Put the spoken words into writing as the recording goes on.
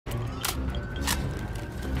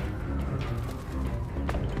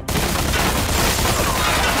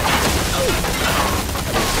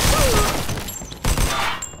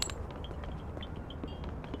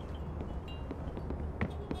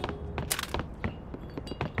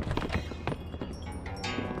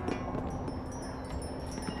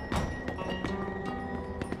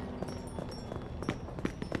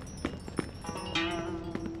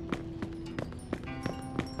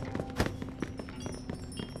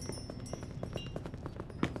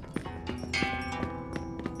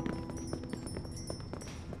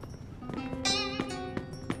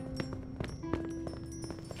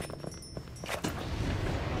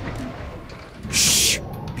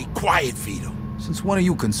quiet, Vito. Since when are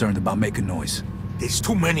you concerned about making noise? There's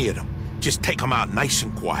too many of them. Just take them out nice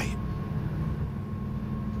and quiet.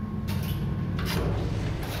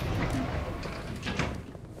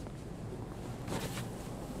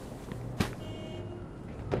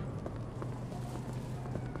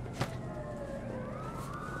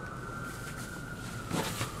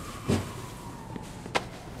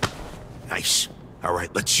 Nice. All right,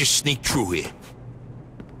 let's just sneak through here.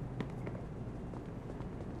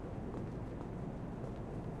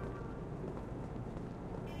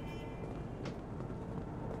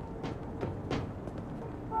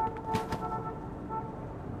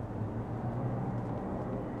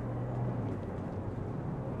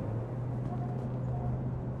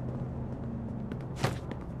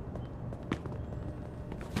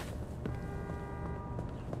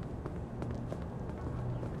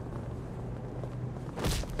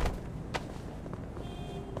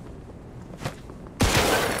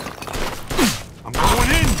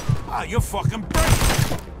 Oh, you're fucking burnt. Is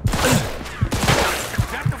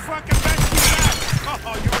that the fucking best you got?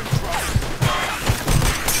 Oh, you're in trouble.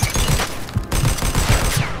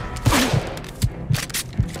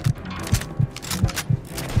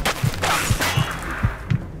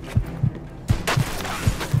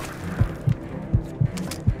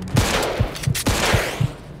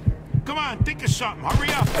 Come on, think of something. Hurry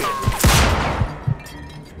up.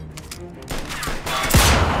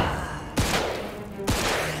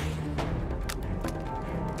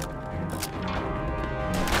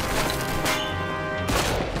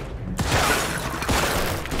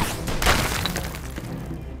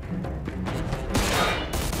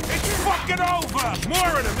 Over!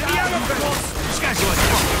 More of them! In the elevators! These guys are like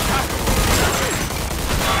fucking cops.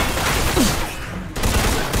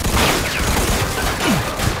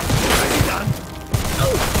 Are you done?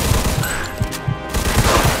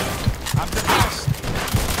 I'm the best.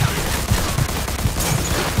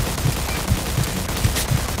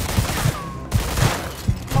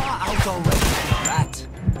 Far out already, rat.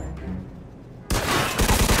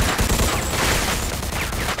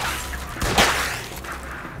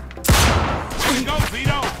 Go,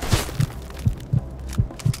 Vito!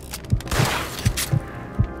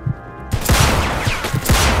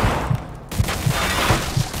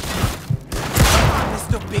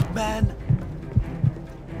 Mr. Big Man.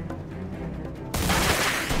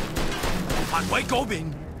 On way, go,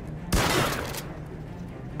 Bing.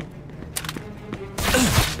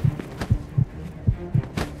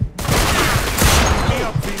 Stay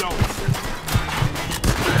up, Vito!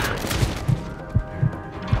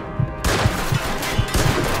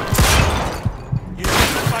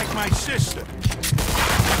 My sister.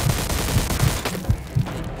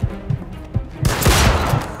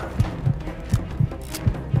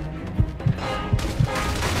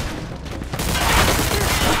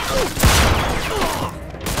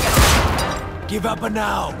 Give up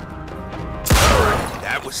now.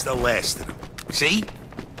 That was the last of them. See?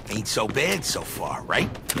 Ain't so bad so far, right?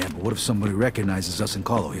 Yeah, but what if somebody recognizes us and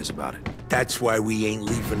Carlo hears about it? That's why we ain't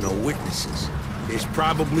leaving no witnesses. There's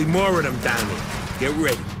probably more of them down there. Get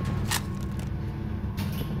ready.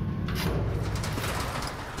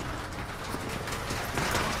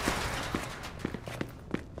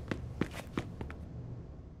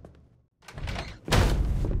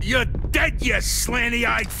 You're dead, you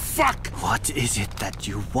slanty-eyed fuck! What is it that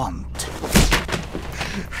you want?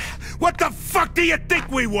 What the fuck do you think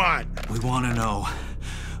we want? We want to know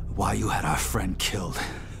why you had our friend killed.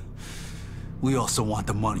 We also want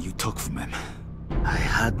the money you took from him. I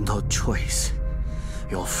had no choice.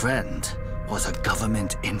 Your friend was a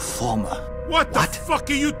government informer. What the fuck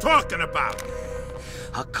are you talking about?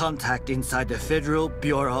 A contact inside the Federal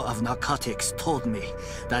Bureau of Narcotics told me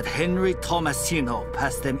that Henry Tomasino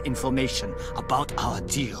passed them information about our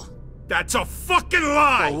deal. That's a fucking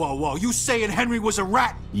lie! Whoa, whoa, whoa. You saying Henry was a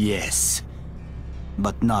rat? Yes,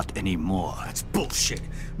 but not anymore. That's bullshit.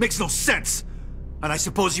 Makes no sense. And I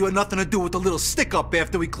suppose you had nothing to do with the little stick-up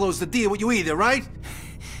after we closed the deal with you either, right?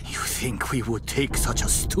 You think we would take such a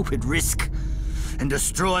stupid risk and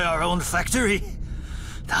destroy our own factory?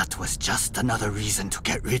 That was just another reason to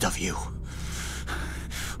get rid of you.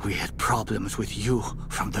 We had problems with you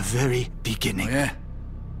from the very beginning. Oh, yeah?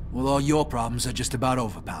 Well, all your problems are just about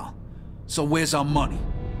over, pal. So where's our money?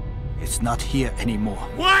 It's not here anymore.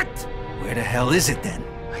 What? Where the hell is it then?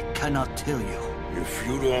 I cannot tell you. If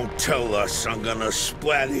you don't tell us, I'm gonna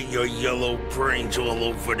splatter your yellow brains all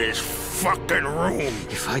over this fucking room.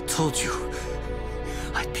 If I told you,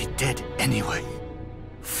 I'd be dead anyway.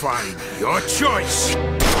 Fine, your choice.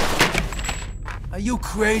 Are you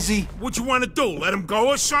crazy? What you want to do, let him go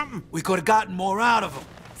or something? We could have gotten more out of him.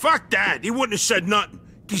 Fuck that, he wouldn't have said nothing.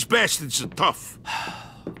 These bastards are tough.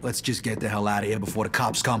 Let's just get the hell out of here before the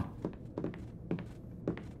cops come.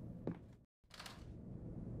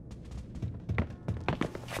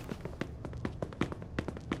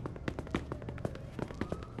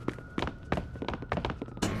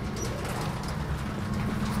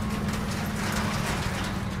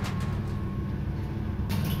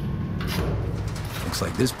 Looks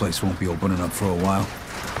like this place won't be opening up for a while.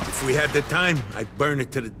 If we had the time, I'd burn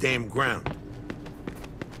it to the damn ground.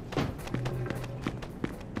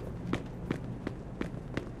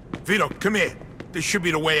 Vito, come here. This should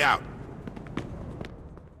be the way out.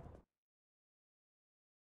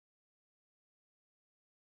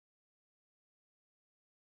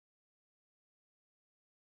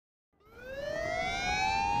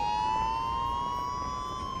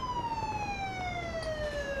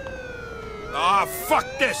 Ah, fuck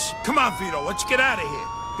this! Come on, Vito, let's get out of here.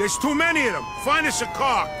 There's too many of them. Find us a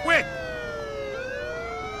car, quick!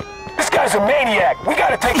 This guy's a maniac. We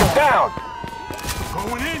gotta take him down.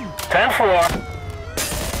 Going in. 10-4.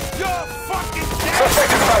 You're fucking dead!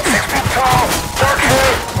 Suspect is about 6 feet tall, dark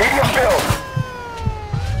hair, medium build.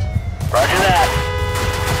 Roger that.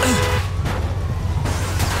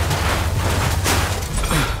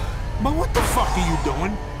 But what the fuck are you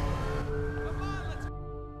doing?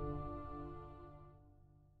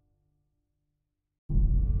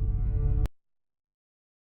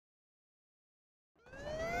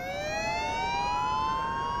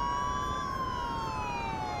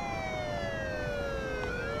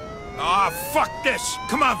 Ah, fuck this!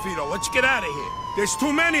 Come on, Vito, let's get out of here. There's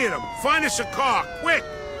too many of them. Find us a car, quick!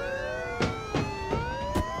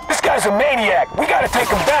 This guy's a maniac. We gotta take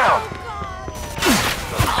him down.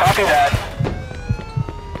 Copy that.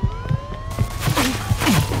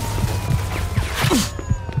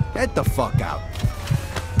 Get the fuck out.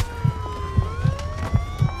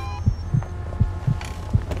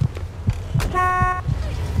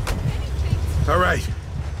 All right,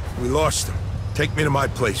 we lost him. Take me to my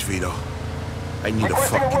place, Vito. I need a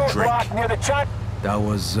Requesting fucking drink. roadblock near the chut. That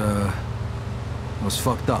was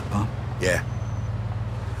fucked up, huh? Yeah.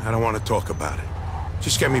 I don't want to talk about it.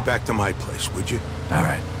 Just get me back to my place, would you? All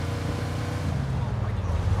right.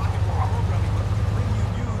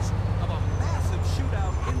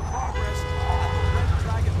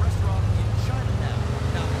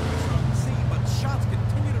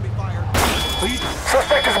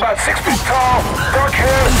 Suspect is about 6 feet tall, dark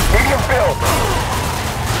hair, medium build.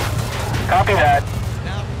 Copy that.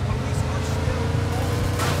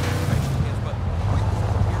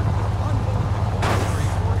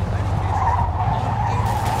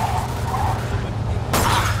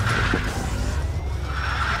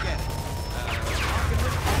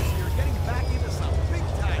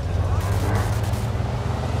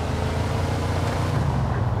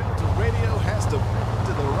 Radio has to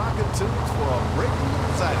to the rocket tubes for a breaking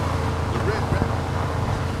sight. The red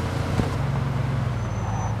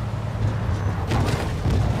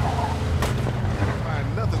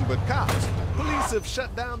find nothing but cops. Police have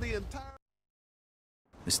shut down the entire.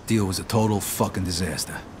 This deal was a total fucking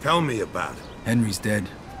disaster. Tell me about it. Henry's dead.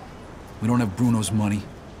 We don't have Bruno's money.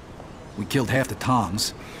 We killed half the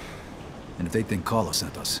Toms. And if they think Carlo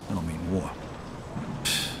sent us, I don't mean war.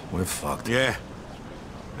 We're fucked. Yeah.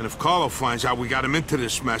 And if Carlo finds out we got him into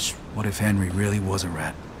this mess... What if Henry really was a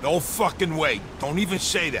rat? No fucking way. Don't even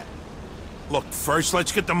say that. Look, first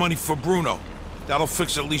let's get the money for Bruno. That'll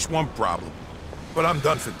fix at least one problem. But I'm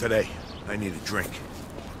done for today. I need a drink.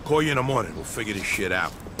 Call you in the morning. We'll figure this shit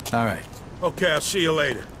out. All right. Okay, I'll see you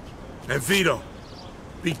later. And Vito,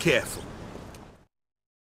 be careful.